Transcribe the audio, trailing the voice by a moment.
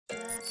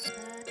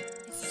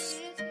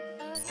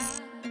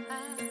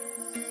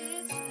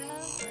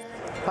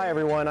Hi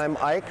everyone, I'm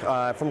Ike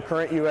from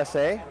Current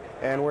USA,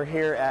 and we're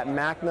here at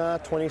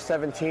MACNA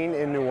 2017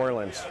 in New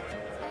Orleans.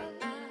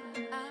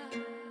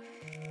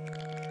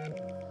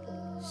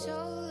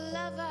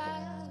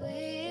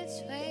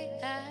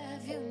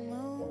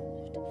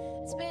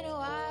 It's been a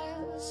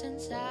while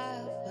since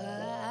our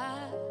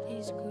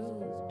bodies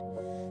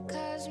grooved.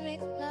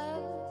 Cosmic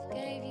love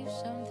gave you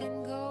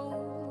something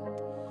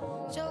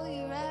gold, so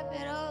you wrap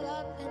it all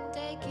up and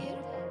take it.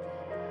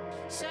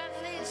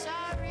 Suddenly it's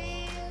all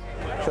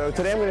real. So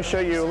today I'm going to show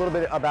you a little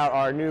bit about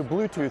our new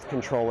Bluetooth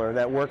controller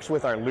that works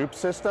with our loop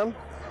system.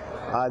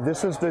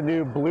 This is the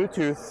new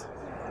Bluetooth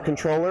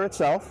controller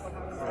itself.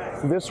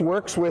 This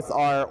works with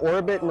our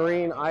Orbit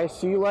Marine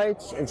IC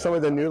lights and some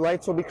of the new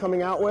lights we'll be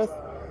coming out with.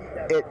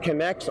 It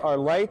connects our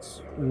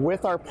lights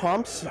with our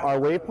pumps, our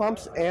wave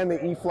pumps, and the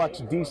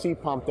eFlux DC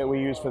pump that we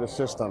use for the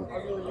system.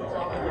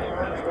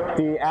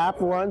 The app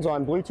runs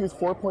on Bluetooth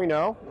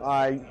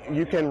 4.0.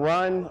 You can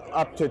run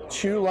up to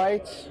 2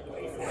 lights,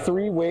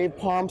 3 wave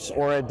pumps,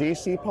 or a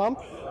DC pump.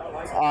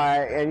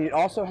 And it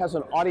also has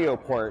an audio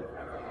port.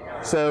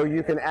 So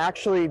you can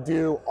actually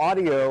do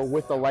audio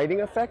with the lighting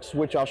effects,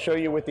 which I'll show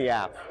you with the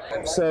app.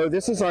 So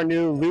this is our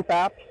new Loop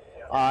app.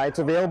 It's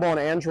available on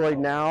Android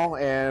now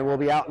and will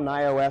be out in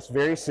iOS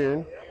very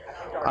soon.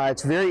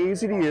 It's very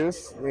easy to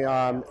use.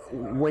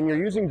 When you're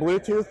using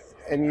Bluetooth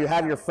and you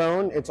have your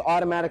phone, it's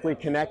automatically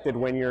connected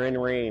when you're in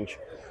range.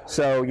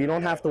 So you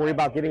don't have to worry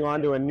about getting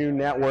onto a new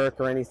network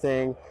or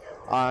anything.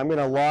 I'm going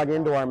to log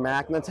into our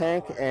MACNA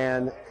tank,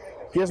 and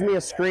it gives me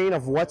a screen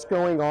of what's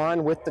going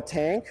on with the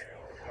tank.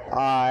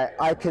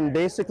 I can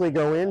basically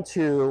go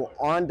into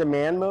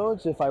on-demand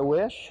modes if I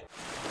wish.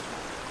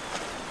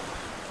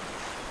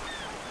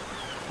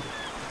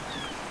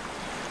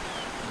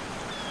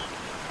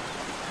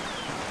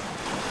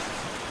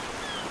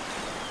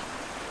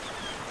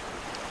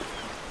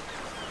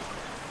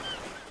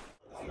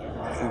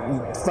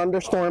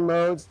 Thunderstorm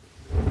modes.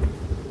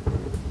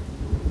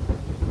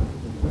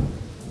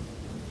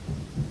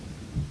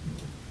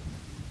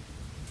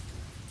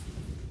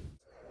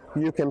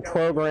 You can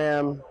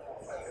program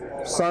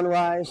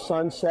sunrise,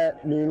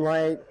 sunset,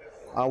 moonlight.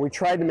 We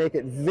tried to make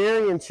it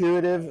very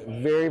intuitive,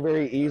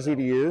 very easy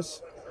to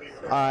use.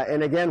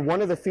 And again,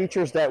 one of the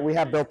features that we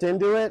have built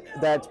into it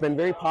that's been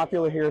very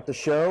popular here at the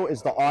show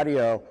is the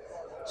audio.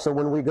 So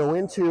when we go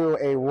into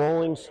a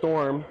rolling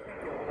storm,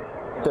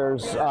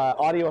 there's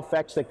audio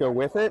effects that go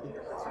with it.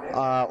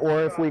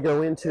 Or if we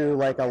go into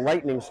like a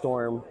lightning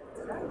storm,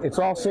 it's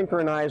all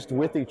synchronized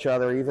with each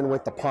other, even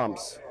with the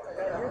pumps.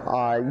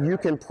 You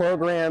can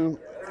program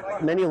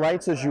many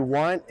lights as you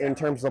want in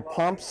terms of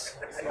pumps.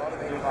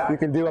 You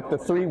can do up to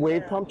 3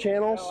 wave pump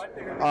channels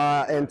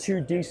and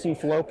 2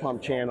 DC flow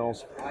pump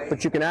channels,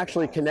 but you can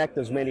actually connect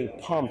as many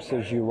pumps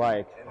as you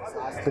like.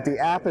 But the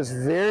app is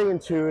very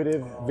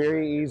intuitive,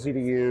 very easy to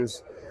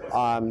use,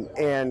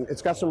 and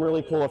it's got some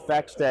really cool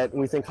effects that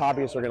we think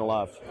hobbyists are going to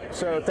love.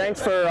 So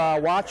thanks for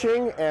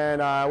watching,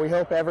 and we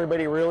hope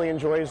everybody really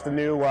enjoys the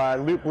new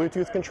Loop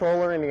Bluetooth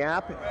controller in the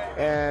app,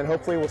 and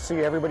hopefully we'll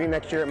see everybody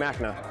next year at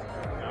MACNA.